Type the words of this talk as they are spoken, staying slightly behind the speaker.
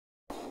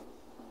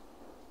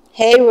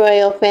Hey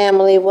Royal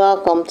Family,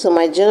 welcome to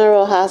my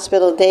General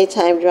Hospital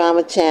Daytime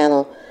Drama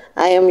channel.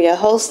 I am your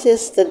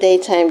hostess, the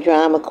Daytime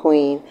Drama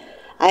Queen.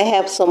 I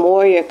have some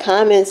more of your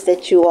comments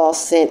that you all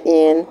sent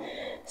in,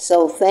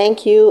 so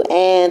thank you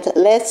and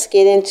let's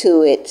get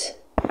into it.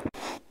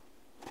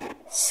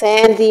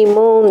 Sandy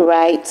Moon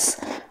writes,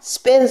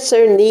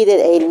 Spencer needed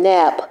a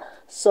nap,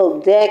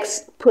 so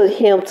Dex put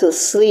him to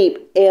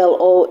sleep,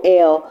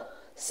 LOL.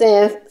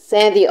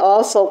 Sandy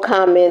also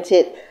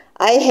commented,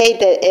 I hate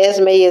that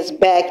Esme is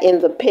back in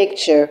the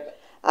picture.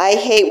 I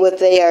hate what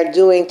they are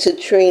doing to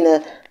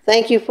Trina.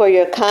 Thank you for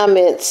your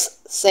comments,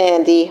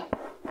 Sandy.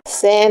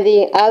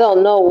 Sandy, I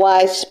don't know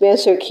why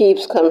Spencer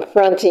keeps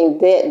confronting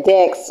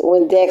Dex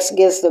when Dex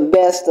gets the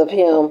best of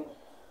him.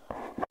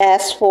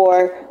 As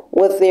for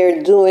what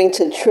they're doing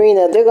to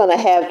Trina, they're going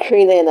to have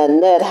Trina in a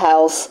nut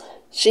house.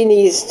 She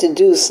needs to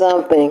do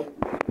something.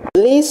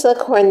 Lisa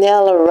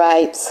Cornella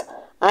writes,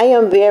 I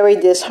am very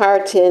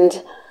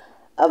disheartened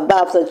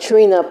about the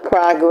Trina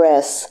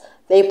progress.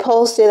 They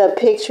posted a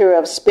picture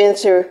of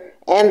Spencer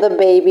and the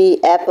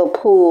baby at the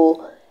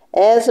pool.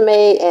 Esme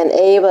and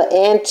Ava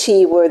and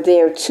T were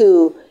there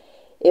too.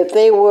 If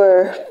they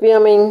were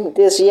filming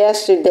this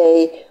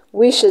yesterday,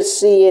 we should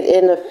see it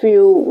in a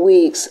few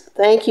weeks.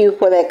 Thank you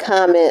for that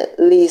comment,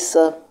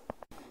 Lisa.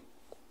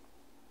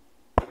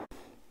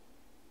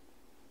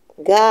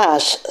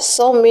 Gosh,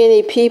 so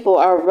many people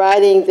are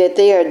writing that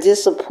they are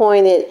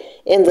disappointed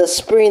in the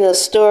Sprina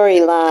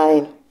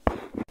storyline.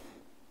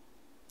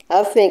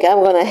 I think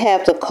I'm going to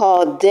have to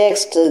call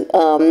Dex to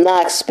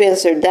knock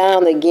Spencer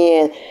down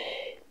again.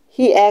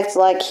 He acts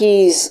like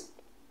he's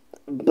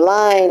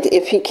blind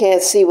if he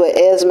can't see what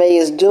Esme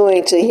is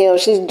doing to him.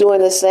 She's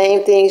doing the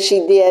same thing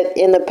she did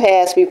in the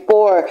past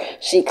before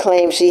she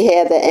claimed she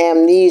had the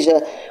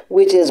amnesia,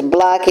 which is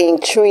blocking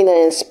Trina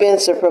and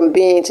Spencer from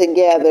being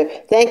together.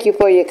 Thank you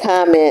for your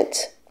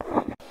comment.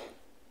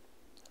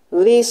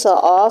 Lisa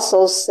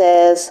also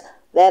says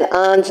that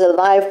on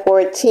July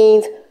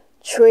 14th,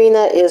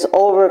 Trina is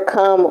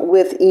overcome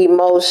with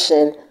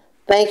emotion.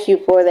 Thank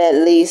you for that,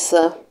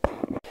 Lisa.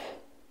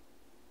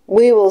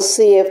 We will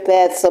see if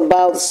that's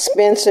about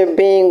Spencer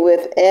being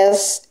with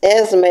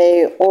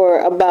Esme or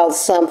about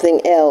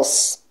something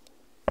else.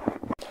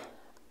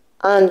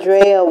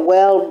 Andrea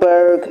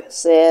Wellberg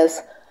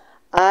says,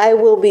 I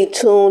will be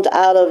tuned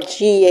out of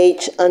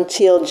GH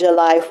until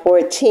July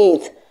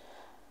 14th.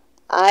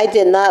 I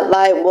did not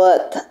like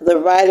what the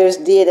writers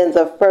did in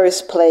the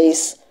first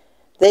place.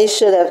 They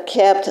should have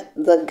kept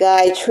the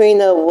guy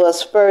Trina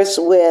was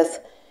first with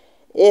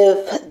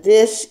if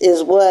this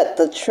is what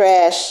the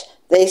trash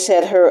they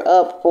set her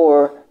up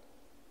for.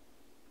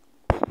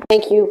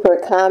 Thank you for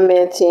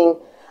commenting,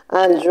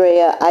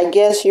 Andrea. I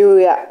guess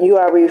you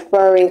are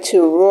referring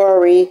to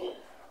Rory.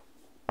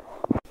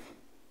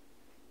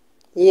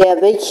 Yeah,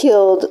 they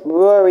killed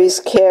Rory's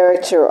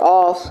character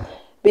off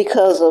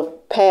because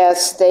of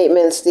past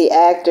statements the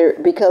actor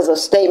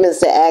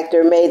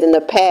made in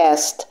the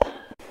past.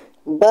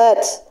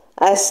 But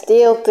I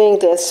still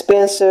think that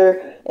Spencer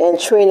and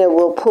Trina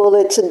will pull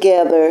it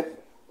together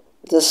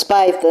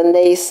despite the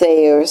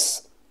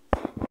naysayers.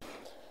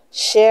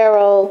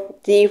 Cheryl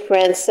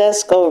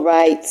DeFrancesco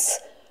writes,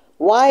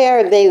 why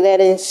are they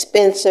letting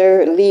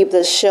Spencer leave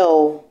the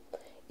show?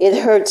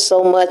 It hurts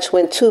so much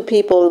when two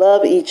people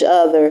love each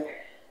other.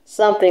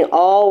 Something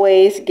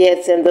always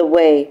gets in the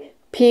way.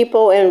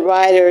 People and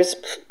writers,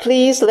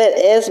 please let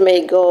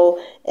Esme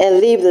go and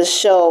leave the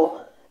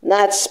show,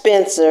 not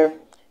Spencer.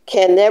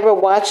 Can never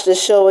watch the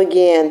show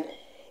again.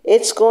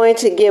 It's going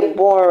to get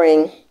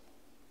boring.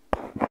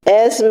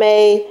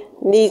 Esme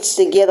needs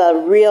to get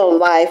a real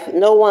life.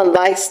 No one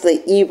likes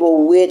the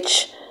evil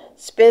witch.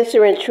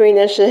 Spencer and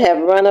Trina should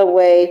have run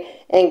away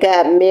and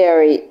got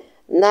married,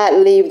 not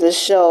leave the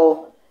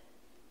show.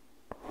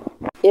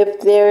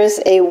 If there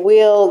is a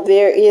will,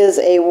 there is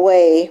a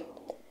way.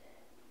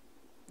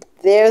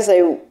 There's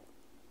a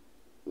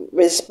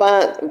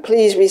response.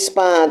 Please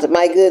respond,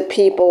 my good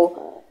people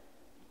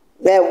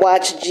that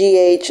watch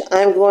GH.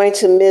 I'm going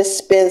to miss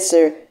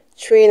Spencer.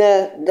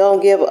 Trina,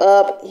 don't give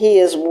up. He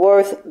is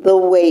worth the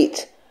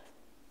wait.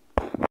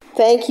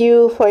 Thank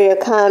you for your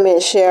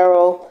comment,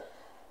 Cheryl.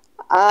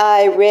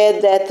 I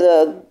read that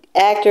the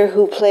actor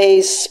who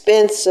plays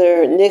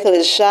Spencer,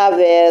 Nicholas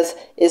Chavez,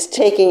 is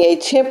taking a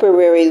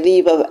temporary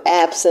leave of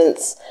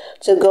absence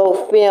to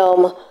go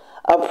film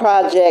a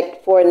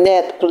project for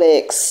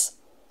Netflix.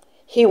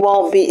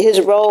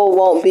 His role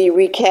won't be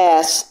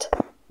recast.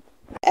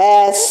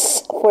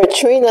 As for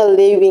Trina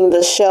leaving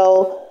the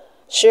show,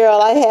 Cheryl,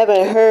 I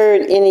haven't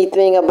heard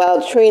anything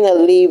about Trina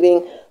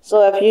leaving,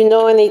 so if you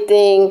know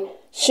anything,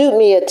 shoot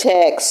me a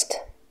text.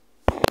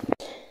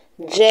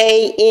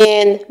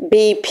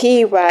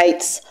 JNBP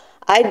writes,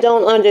 I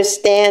don't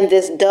understand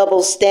this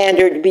double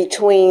standard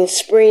between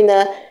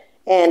Sprina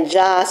and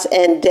Joss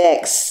and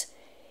Dex.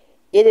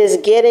 It is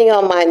getting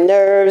on my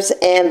nerves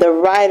and the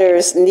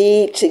writers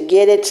need to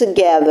get it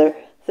together.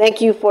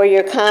 Thank you for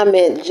your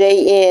comment,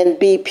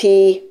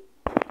 JNBP.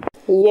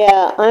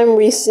 Yeah, I'm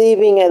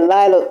receiving a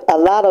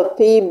lot of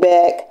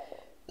feedback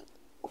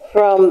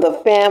from the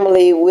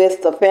family,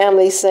 with the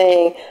family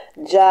saying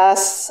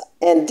Josh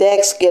and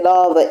Dex get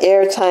all the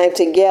airtime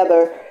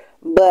together,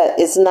 but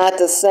it's not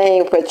the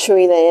same for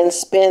Trina and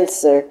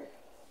Spencer.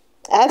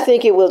 I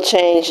think it will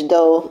change,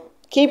 though.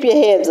 Keep your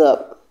heads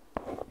up.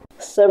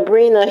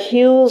 Sabrina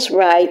Hughes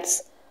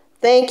writes,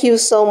 thank you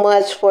so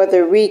much for the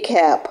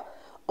recap.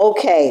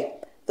 Okay,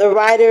 the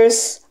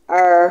writers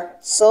are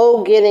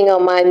so getting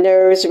on my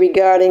nerves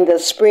regarding the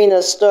Sabrina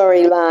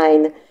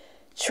storyline.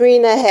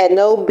 Trina had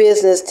no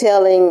business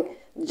telling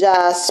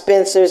Josh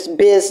Spencer's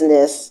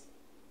business.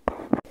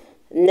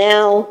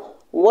 Now,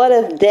 what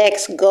if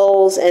Dex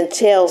goes and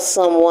tells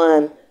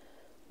someone?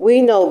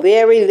 We know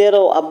very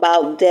little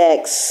about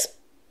Dex.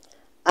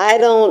 I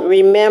don't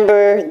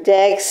remember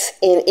Dex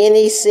in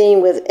any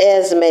scene with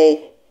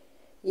Esme.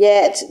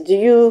 Yet, do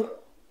you?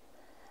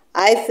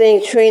 I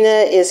think Trina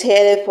is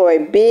headed for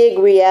a big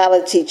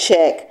reality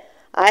check.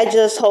 I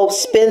just hope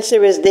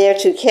Spencer is there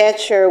to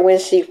catch her when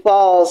she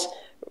falls.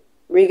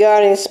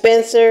 Regarding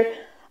Spencer,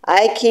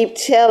 I keep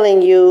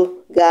telling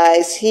you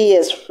guys, he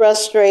is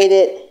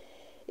frustrated.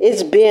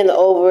 It's been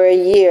over a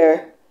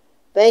year.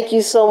 Thank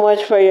you so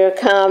much for your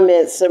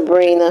comments,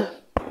 Sabrina.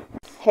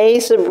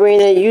 Hey,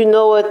 Sabrina, you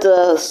know what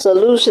the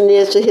solution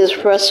is to his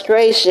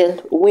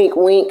frustration. Wink,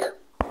 wink.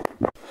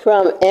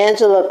 From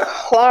Angela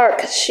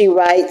Clark, she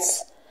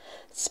writes,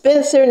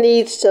 Spencer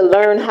needs to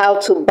learn how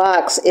to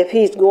box if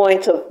he's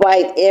going to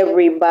fight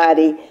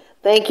everybody.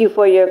 Thank you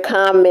for your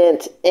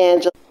comment,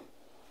 Angela.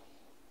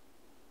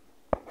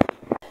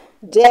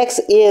 Dex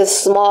is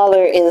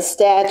smaller in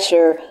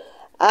stature.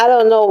 I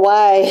don't know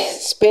why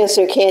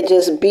Spencer can't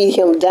just beat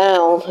him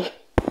down.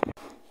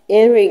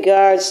 In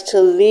regards to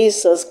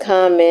Lisa's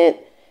comment,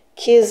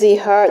 Kizzy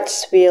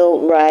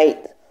Hartsfield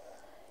writes,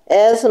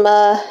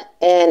 Esma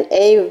and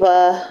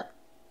Ava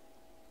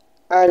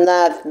are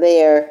not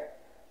there.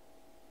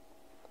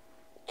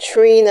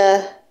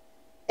 Trina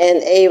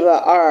and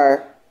Ava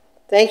are.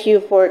 Thank you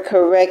for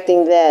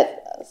correcting that,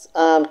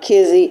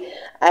 Kizzy.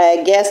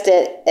 I guess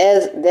that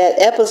as that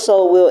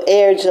episode will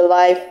air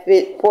July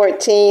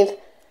 14th.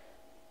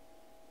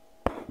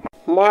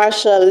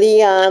 Marsha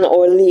Leon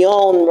or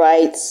Leon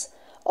writes,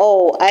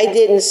 oh, I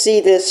didn't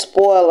see this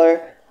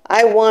spoiler.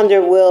 I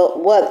wonder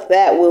what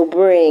that will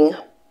bring.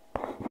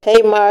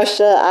 Hey,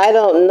 Marsha, I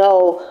don't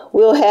know.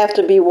 We'll have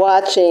to be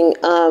watching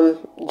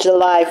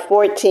July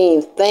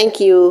 14th. Thank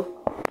you.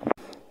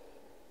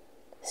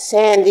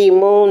 Sandy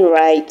Moon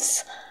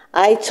writes,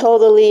 I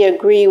totally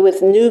agree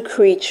with New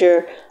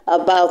Creature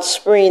about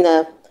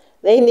Sabrina.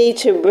 They need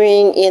to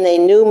bring in a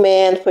new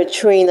man for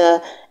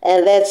Trina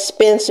and let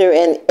Spencer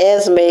and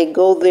Esme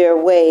go their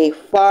way,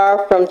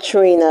 far from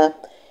Trina.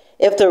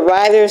 If the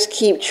writers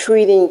keep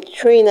treating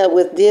Trina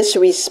with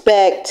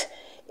disrespect,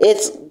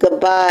 it's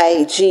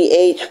goodbye,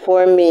 GH,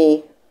 for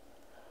me.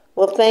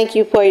 Well, thank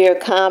you for your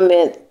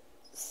comment,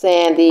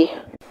 Sandy.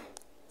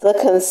 The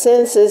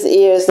consensus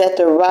is that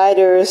the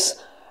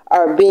writers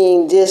are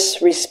being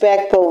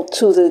disrespectful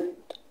to the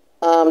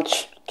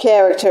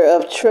character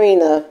of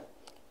Trina,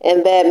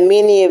 and that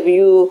many of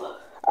you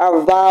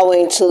are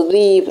vowing to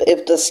leave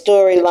if the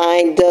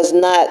storyline does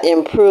not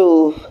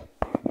improve.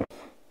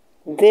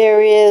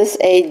 There is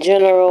a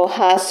General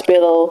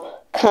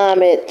Hospital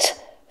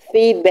comment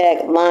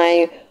feedback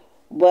line,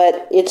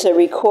 but it's a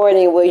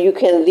recording where you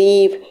can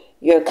leave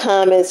your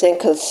comments and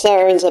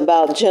concerns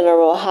about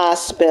General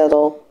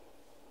Hospital.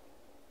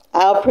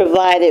 I'll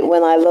provide it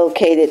when I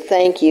locate it.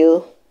 Thank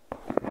you.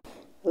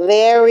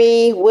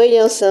 Larry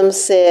Williamson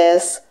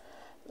says,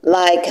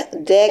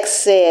 like Dex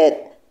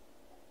said,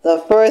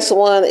 the first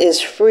one is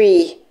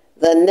free.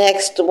 The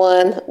next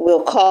one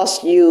will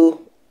cost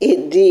you.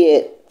 It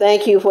did.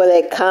 Thank you for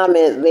that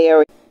comment,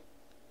 Larry.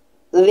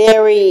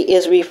 Larry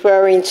is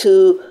referring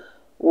to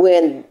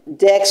when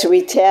Dex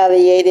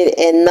retaliated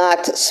and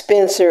knocked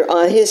Spencer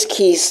on his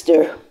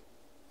keister.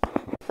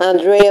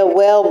 Andrea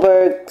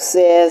Wellberg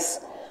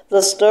says, the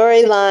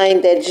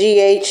storyline that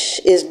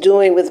GH is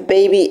doing with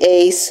Baby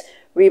Ace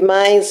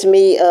reminds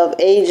me of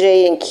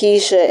AJ and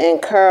Keisha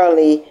and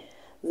Carly.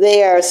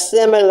 They are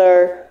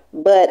similar,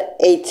 but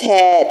a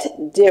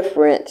tad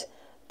different.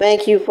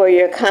 Thank you for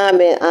your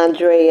comment,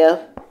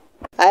 Andrea.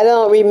 I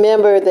don't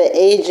remember the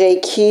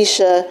AJ,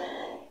 Keisha,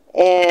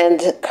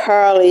 and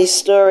Carly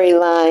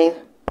storyline.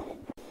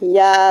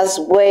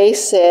 Yaz Way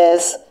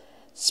says,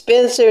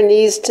 Spencer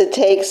needs to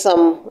take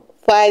some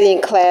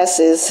fighting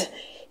classes.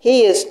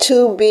 He is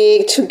too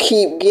big to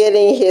keep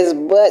getting his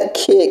butt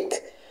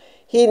kicked.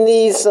 He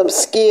needs some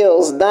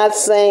skills. Not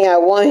saying I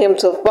want him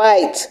to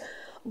fight,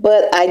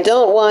 but I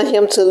don't want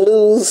him to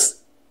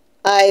lose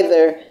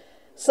either.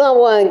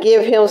 Someone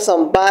give him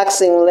some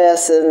boxing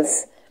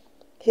lessons.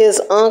 His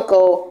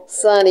uncle,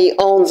 Sonny,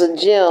 owns a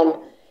gym.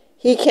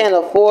 He can't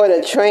afford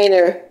a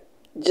trainer.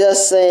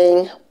 Just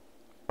saying.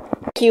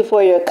 Thank you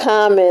for your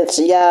comments,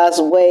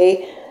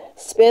 Yazway.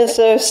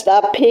 Spencer,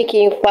 stop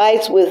picking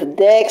fights with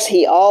Dex.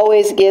 He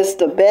always gets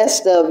the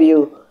best of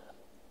you.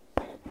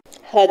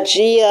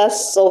 Hajia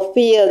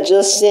Sophia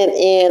just sent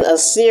in a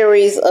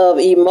series of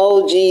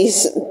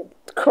emojis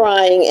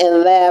crying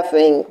and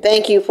laughing.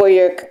 Thank you for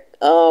your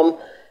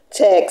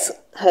text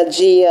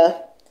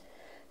Hajia.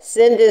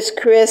 Cindis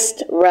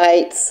Christ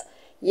writes,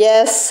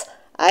 yes,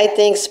 I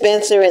think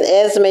Spencer and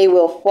Esme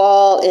will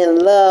fall in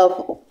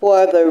love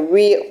for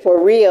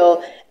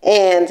real,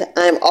 and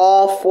I'm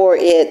all for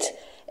it.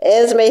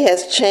 Esme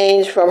has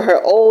changed from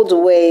her old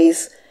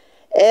ways.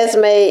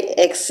 Esme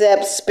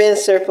accepts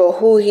Spencer for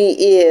who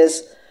he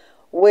is,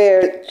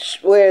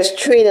 whereas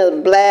Trina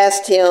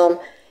blasts him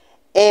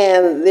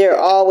and they're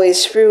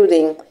always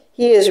fruiting.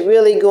 He is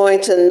really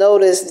going to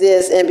notice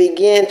this and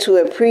begin to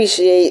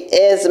appreciate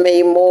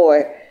Esme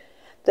more.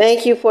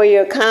 Thank you for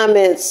your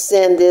comments,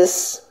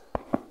 Cindis.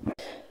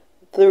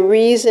 The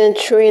reason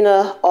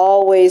Trina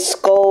always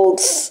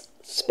scolds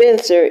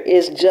Spencer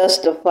is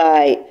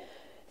justified.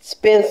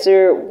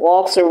 Spencer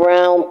walks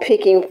around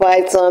picking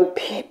fights on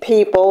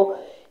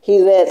people. He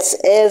lets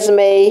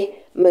Esme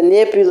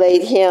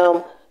manipulate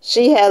him.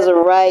 She has a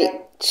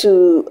right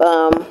to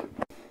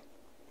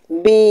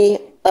be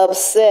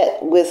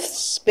upset with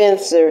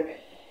Spencer.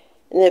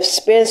 And if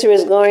Spencer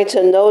is going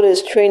to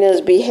notice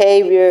Trina's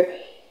behavior,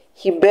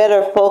 he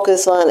better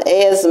focus on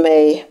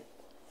Esme.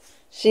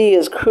 She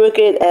is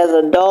crooked as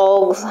a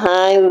dog's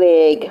hind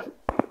leg.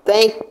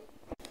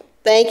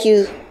 Thank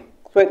you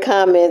for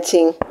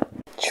commenting.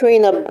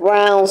 Trina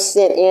Brown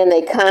sent in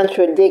a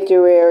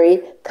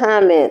contradictory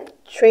comment.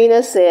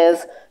 Trina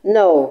says,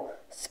 no,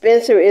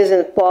 Spencer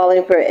isn't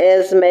falling for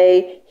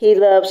Esme. He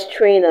loves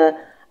Trina.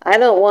 I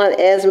don't want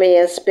Esme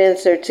and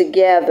Spencer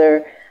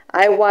together.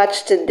 I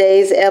watched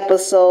today's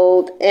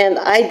episode and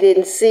I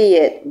didn't see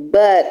it,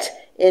 but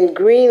in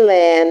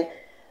Greenland,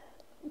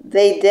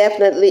 I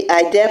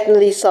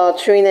definitely saw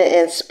Trina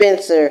and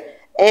Spencer,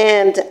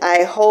 and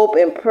I hope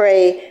and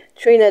pray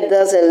Trina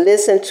doesn't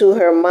listen to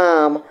her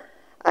mom.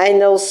 I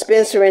know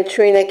Spencer and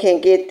Trina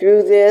can get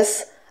through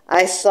this.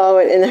 I saw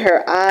it in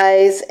her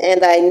eyes,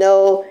 and I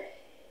know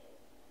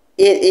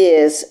it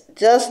is.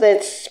 Just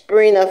that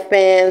Sabrina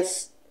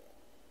fans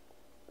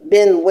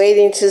been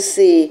waiting to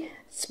see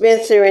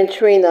Spencer and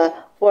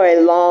Trina for a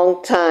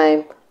long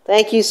time.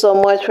 Thank you so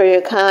much for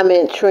your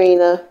comment,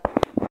 Trina.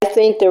 I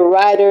think the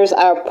writers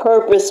are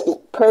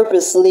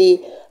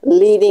purposely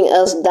leading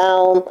us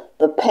down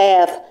the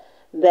path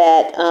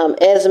that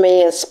Esme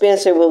and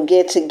Spencer will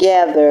get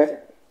together.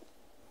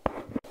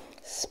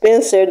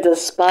 Spencer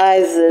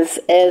despises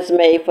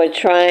Esme for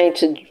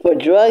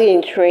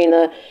drugging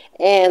Trina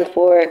and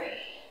for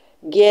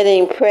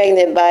getting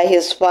pregnant by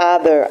his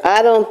father.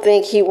 I don't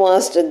think he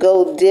wants to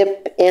go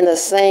dip in the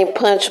same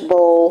punch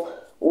bowl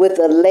with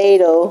a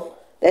ladle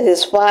that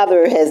his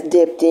father has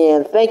dipped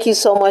in. Thank you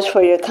so much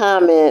for your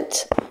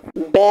comment.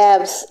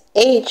 Babs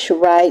H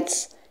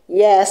writes,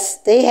 yes,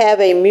 they have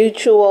a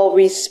mutual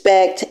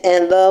respect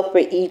and love for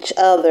each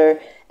other,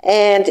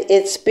 and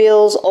it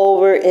spills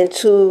over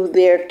into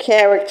their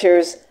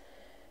characters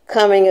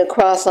coming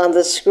across on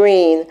the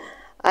screen.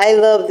 I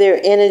love their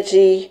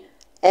energy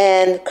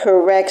and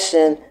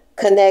connection.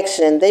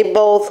 They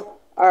both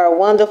are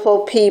wonderful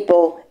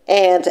people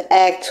and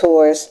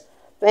actors.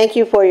 Thank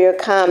you for your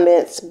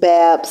comments,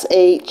 Babs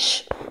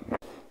H.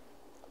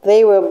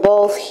 They were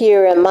both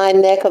here in my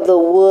neck of the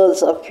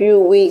woods a few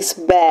weeks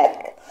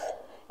back,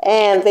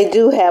 and they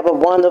do have a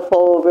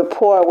wonderful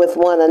rapport with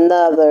one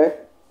another.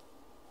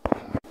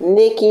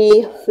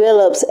 Nikki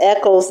Phillips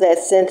echoes that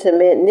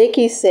sentiment.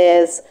 Nikki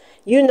says,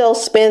 you know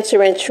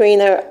Spencer and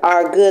Trina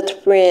are good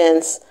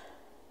friends.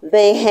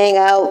 They hang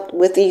out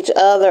with each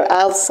other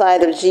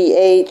outside of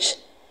GH,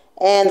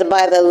 and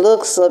by the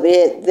looks of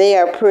it, they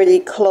are pretty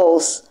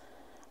close.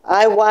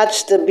 I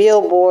watched the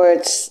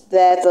billboards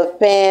that the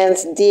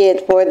fans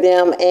did for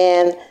them,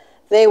 and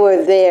they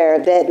were there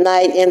that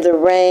night in the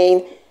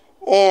rain,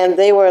 and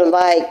they were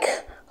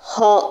like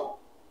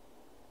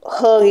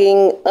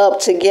hugging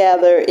up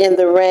together in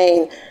the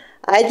rain.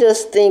 I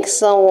just think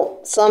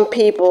some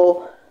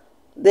people,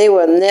 they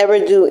will never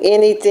do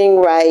anything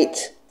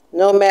right,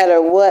 no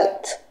matter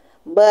what.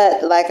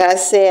 But like I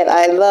said,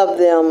 I love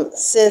them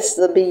since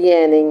the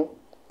beginning.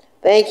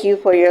 Thank you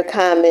for your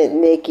comment,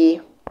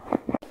 Nikki.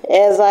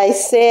 As I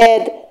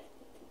said,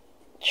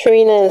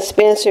 Trina and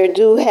Spencer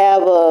do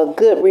have a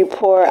good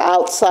rapport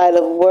outside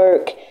of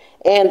work,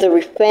 and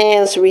the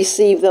fans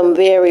receive them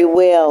very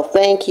well.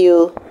 Thank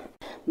you.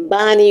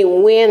 Bonnie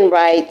Wynn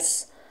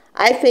writes,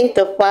 I think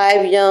the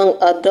 5 young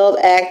adult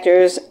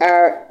actors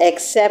are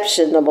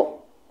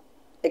exceptional,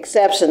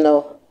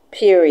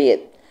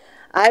 period.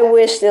 I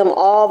wish them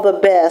all the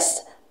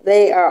best.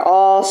 They are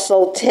all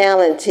so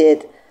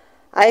talented.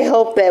 I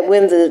hope that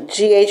when the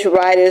GH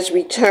writers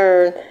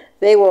return,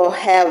 they will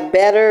have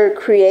better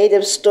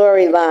creative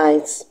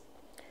storylines.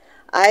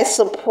 I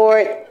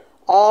support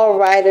all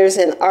writers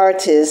and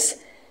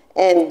artists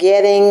and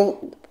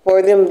getting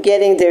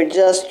their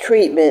just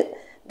treatment.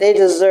 They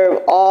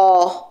deserve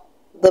all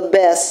the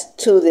best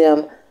to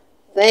them.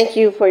 Thank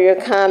you for your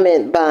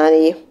comment,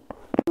 Bonnie.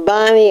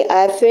 Bonnie,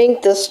 I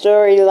think the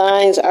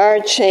storylines are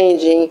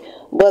changing,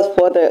 but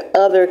for the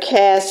other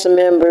cast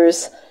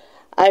members,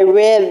 I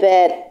read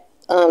that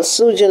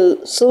Susan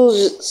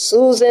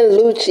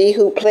Lucci,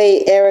 who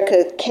played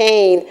Erica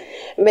Kane,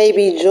 may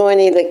be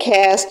joining the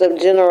cast of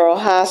General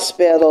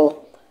Hospital.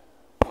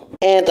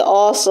 And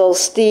also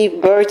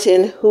Steve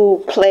Burton,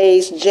 who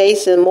plays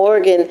Jason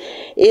Morgan,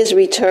 is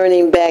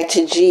returning back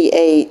to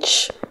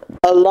GH.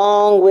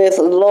 Along with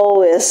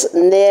Lois,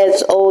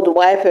 Ned's old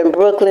wife and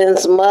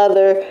Brooklyn's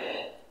mother.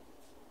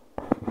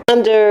 I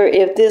wonder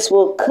if this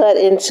will cut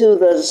into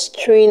the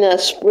Trina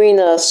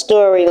Sprina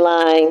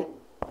storyline.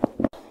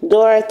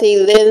 Dorothy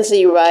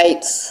Lindsay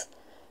writes,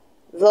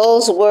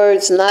 those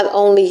words not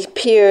only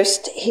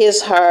pierced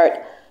his heart,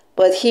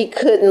 but he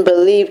couldn't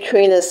believe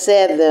Trina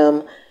said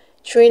them.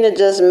 Trina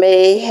just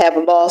may have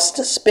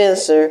lost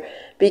Spencer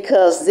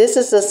because this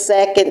is the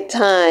second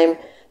time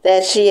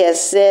that she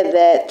has said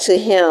that to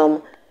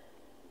him.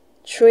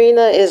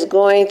 Trina is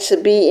going to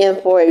be in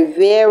for a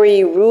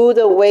very rude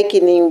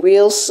awakening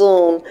real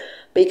soon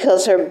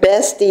because her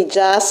bestie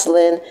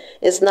Jocelyn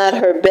is not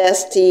her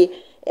bestie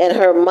and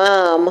her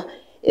mom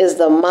is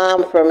the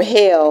mom from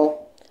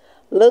hell.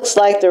 Looks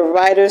like the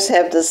writers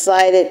have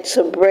decided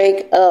to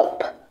break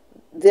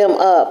them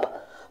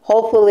up.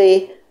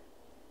 Hopefully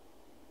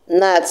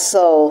not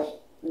so.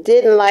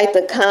 Didn't like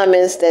the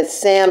comments that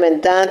Sam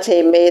and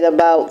Dante made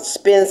about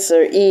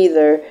Spencer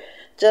either.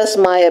 Just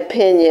my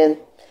opinion.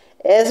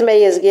 Esme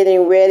is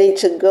getting ready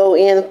to go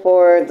in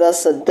for the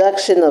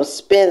seduction of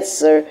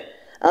Spencer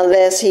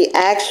unless he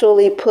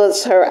actually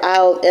puts her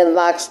out and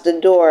locks the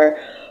door.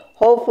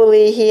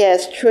 Hopefully he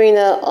has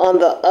Trina on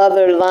the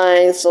other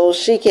line so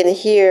she can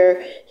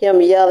hear him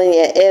yelling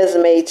at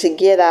Esme to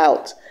get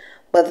out.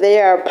 But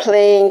they are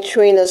playing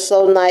Trina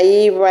so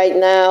naive right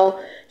now,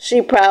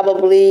 she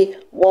probably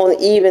won't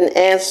even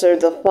answer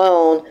the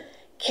phone.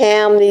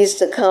 Cam needs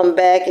to come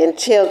back and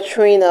tell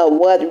Trina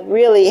what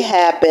really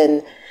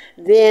happened.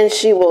 Then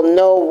she will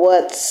know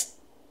what's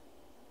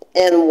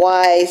and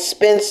why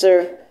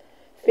Spencer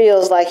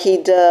feels like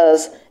he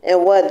does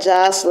and what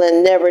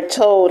Jocelyn never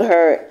told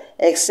her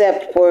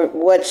except for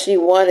what she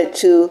wanted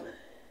to.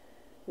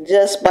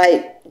 Just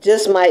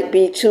might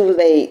be too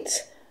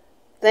late.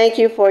 Thank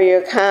you for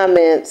your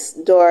comments,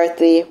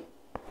 Dorothy.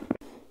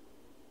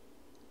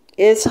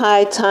 It's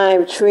high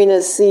time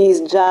Trina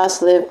sees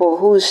Jocelyn for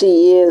who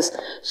she is.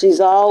 She's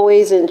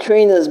always in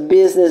Trina's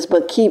business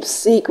but keeps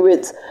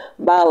secrets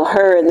about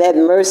her and that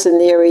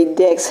mercenary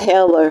Dex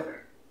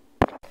Heller.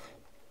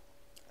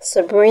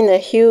 Sabrina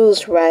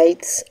Hughes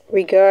writes,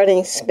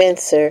 regarding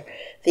Spencer,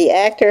 the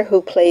actor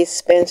who plays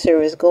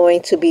Spencer is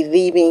going to be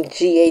leaving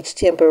GH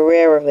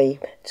temporarily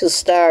to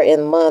star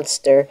in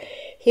Monster.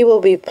 He will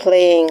be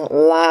playing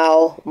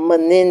Lau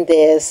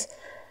Menendez.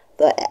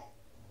 The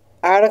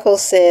article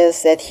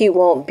says that he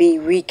won't be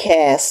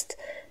recast.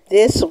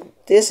 This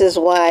is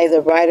why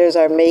the writers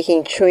are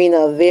making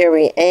Trina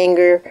very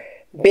angry,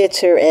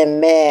 bitter,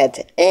 and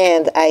mad,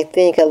 and I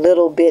think a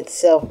little bit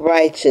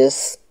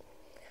self-righteous.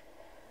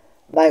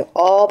 Like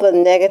all the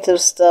negative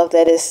stuff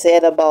that is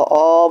said about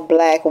all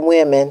black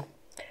women.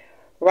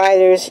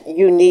 Writers,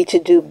 you need to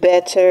do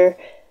better.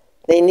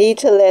 They need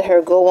to let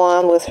her go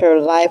on with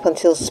her life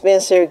until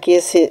Spencer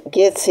gets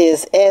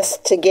his S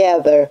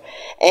together.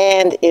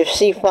 And if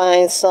she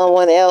finds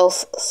someone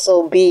else,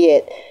 so be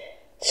it.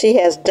 She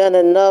has done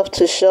enough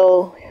to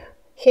show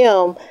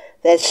him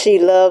that she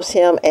loves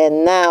him,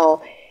 and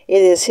now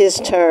it is his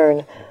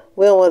turn.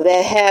 When will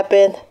that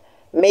happen?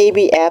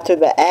 Maybe after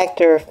the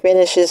actor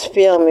finishes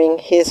filming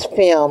his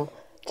film.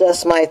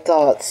 Just my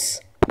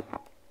thoughts.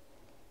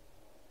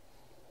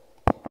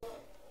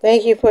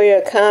 Thank you for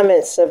your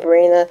comments,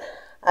 Sabrina.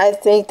 I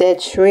think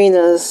that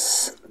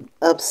Trina's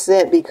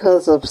upset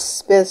because of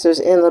Spencer's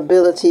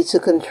inability to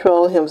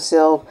control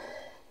himself.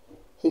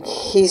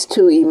 He's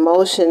too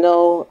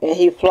emotional and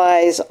he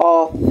flies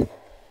off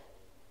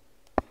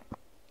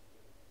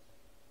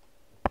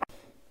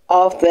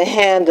the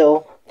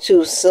handle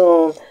too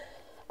soon.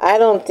 I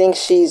don't think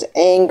she's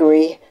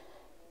angry,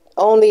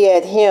 only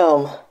at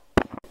him.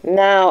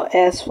 Now,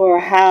 as for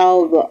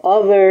how the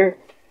other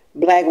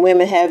black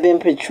women have been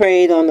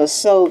portrayed on the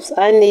soaps,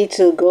 I need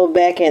to go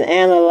back and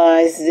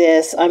analyze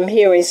this. I'm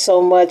hearing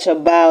so much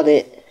about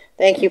it.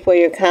 Thank you for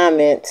your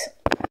comment.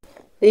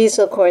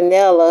 Lisa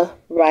Cornella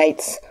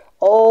writes,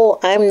 oh,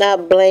 I'm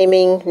not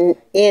blaming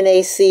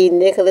NAC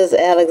Nicholas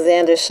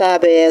Alexander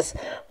Chavez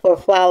for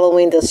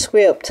following the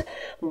script,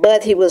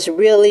 but he was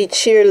really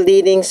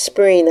cheerleading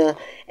Sprina,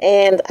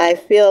 and I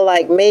feel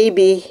like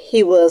maybe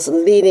he was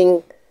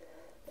leading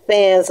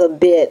fans a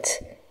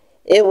bit.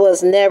 It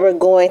was never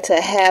going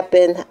to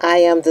happen. I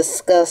am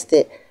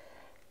disgusted.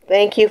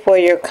 Thank you for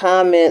your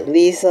comment,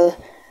 Lisa.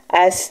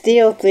 I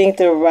still think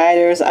the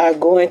writers are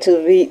going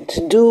to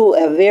do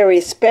a very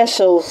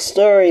special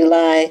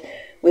storyline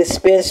with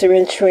Spencer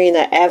and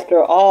Trina.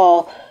 After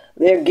all,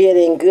 they're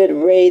getting good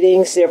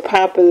ratings. Their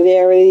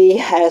popularity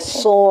has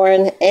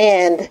soared,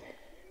 and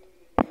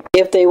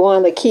if they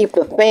want to keep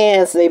the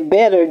fans, they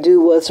better do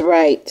what's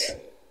right.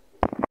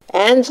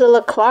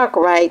 Angela Clark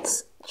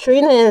writes,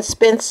 Trina and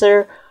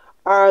Spencer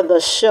are the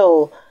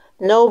show.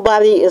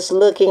 Nobody is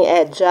looking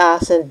at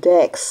Joss and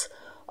Dex.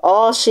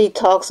 All she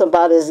talks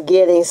about is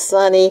getting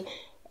Sonny,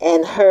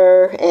 and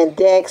her and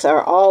Dex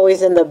are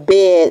always in the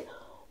bed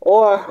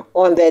or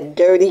on that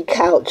dirty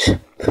couch.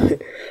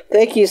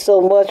 Thank you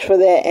so much for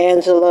that,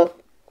 Angela.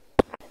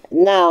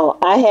 Now,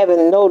 I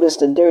haven't noticed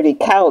the dirty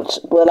couch,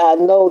 but I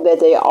know that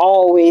they're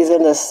always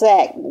in the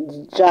sack,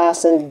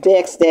 Joss and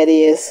Dex, that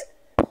is.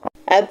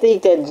 I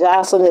think that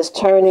Jocelyn is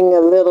turning a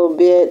little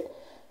bit,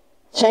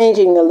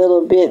 changing a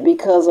little bit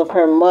because of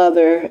her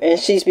mother, and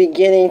she's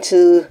beginning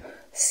to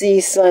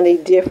see Sonny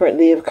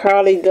differently. If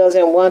Carly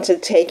doesn't want to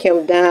take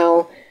him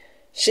down,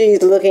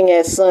 she's looking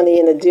at Sonny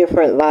in a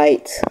different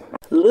light.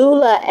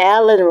 Lula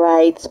Allen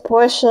writes,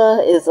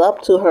 Portia is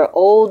up to her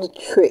old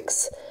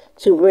tricks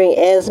to bring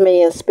Esme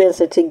and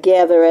Spencer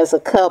together as a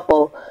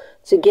couple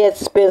to get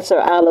Spencer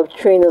out of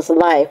Trina's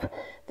life.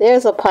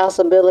 There's a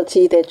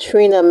possibility that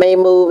Trina may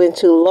move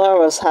into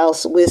Laura's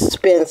house with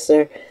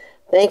Spencer.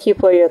 Thank you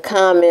for your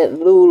comment,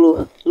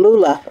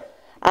 Lula.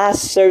 I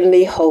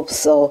certainly hope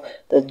so.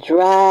 The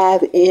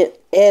drive in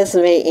Esme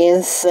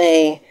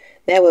insane.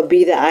 That would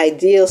be the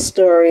ideal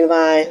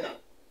storyline.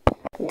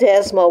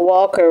 Desma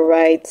Walker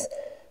writes,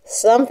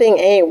 something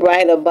ain't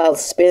right about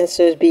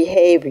Spencer's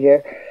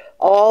behavior.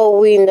 All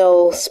we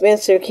know,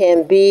 Spencer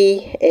can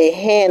be a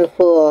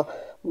handful,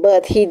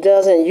 but he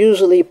doesn't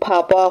usually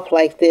pop off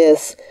like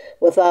this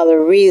without a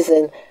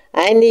reason.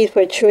 I need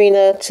for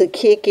Trina to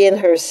kick in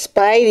her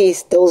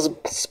those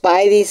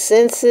spidey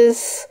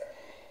senses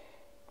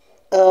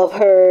of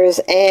hers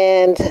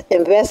and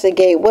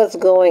investigate what's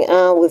going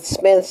on with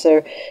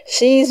Spencer.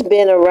 She's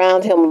been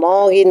around him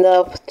long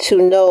enough to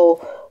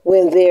know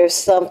when there's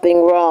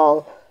something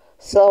wrong.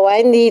 So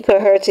I need for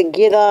her to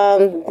get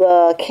on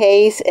the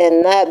case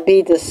and not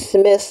be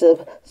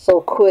dismissive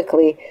so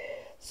quickly.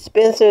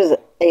 Spencer's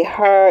a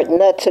hard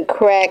nut to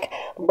crack,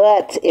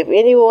 but if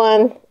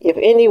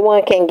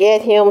anyone can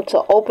get him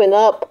to open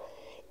up,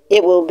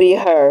 it will be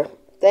her.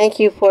 Thank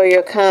you for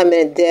your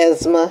comment,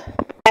 Desma.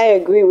 I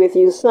agree with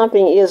you.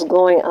 Something is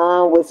going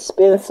on with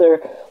Spencer.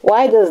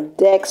 Why does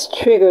Dex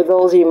trigger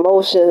those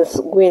emotions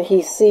when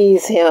he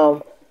sees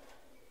him?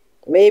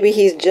 Maybe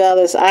he's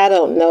jealous. I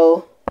don't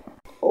know.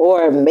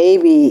 Or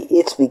maybe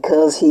it's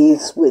because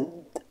he's with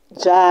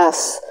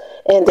Joss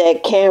and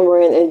that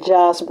Cameron and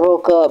Joss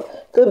broke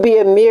up. Could be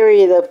a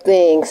myriad of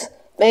things.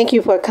 Thank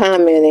you for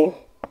commenting.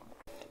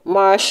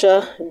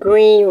 Marsha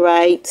Green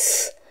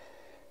writes,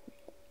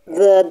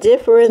 the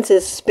difference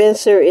is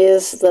Spencer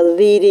is the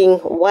leading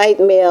white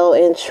male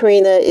and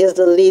Trina is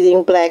the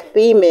leading black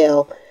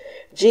female.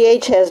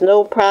 GH has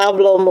no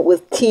problem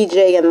with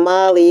TJ and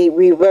Molly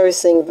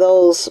reversing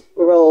those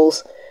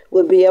roles.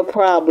 Would be a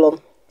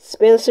problem.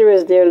 Spencer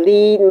is their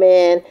lead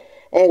man,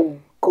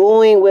 and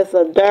going with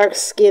a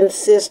dark-skinned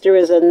sister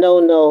is a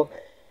no-no.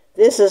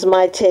 This is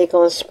my take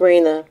on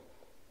Sprina.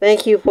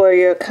 Thank you for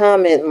your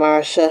comment,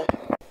 Marsha.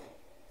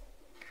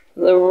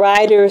 The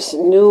writers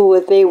knew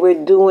what they were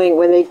doing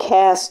when they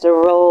cast the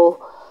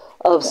role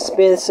of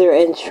Spencer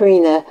and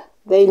Trina.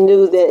 They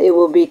knew that it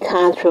would be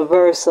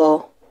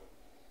controversial.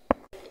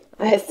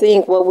 I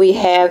think what we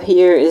have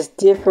here is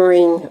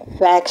differing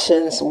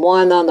factions,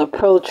 one on the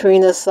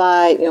pro-Trina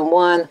side and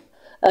one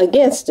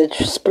against the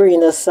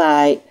Sprina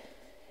side.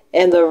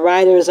 And the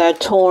writers are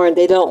torn.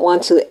 They don't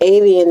want to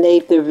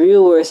alienate the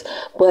viewers,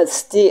 but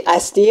I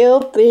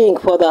still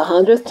think for the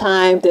 100th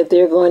time that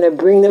they're going to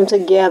bring them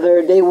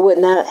together. They would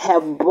not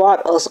have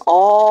brought us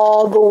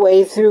all the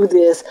way through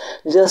this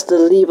just to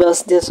leave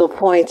us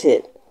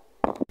disappointed.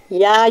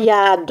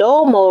 Yaya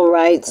Domo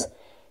writes,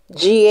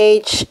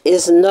 GH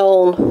is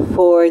known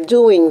for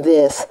doing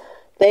this.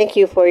 Thank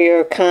you for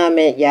your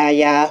comment,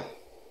 Yaya.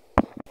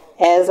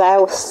 As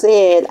I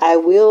said, I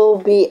will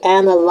be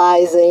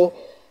analyzing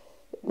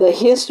the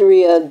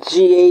history of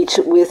GH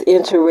with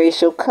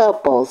interracial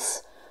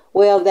couples.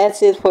 Well,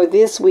 that's it for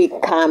this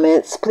week's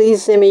comments.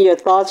 Please send me your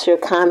thoughts, your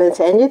comments,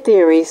 and your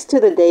theories to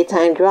the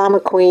Daytime Drama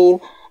Queen,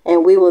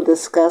 and we will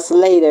discuss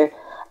later.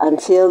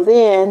 Until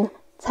then,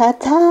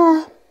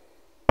 ta-ta!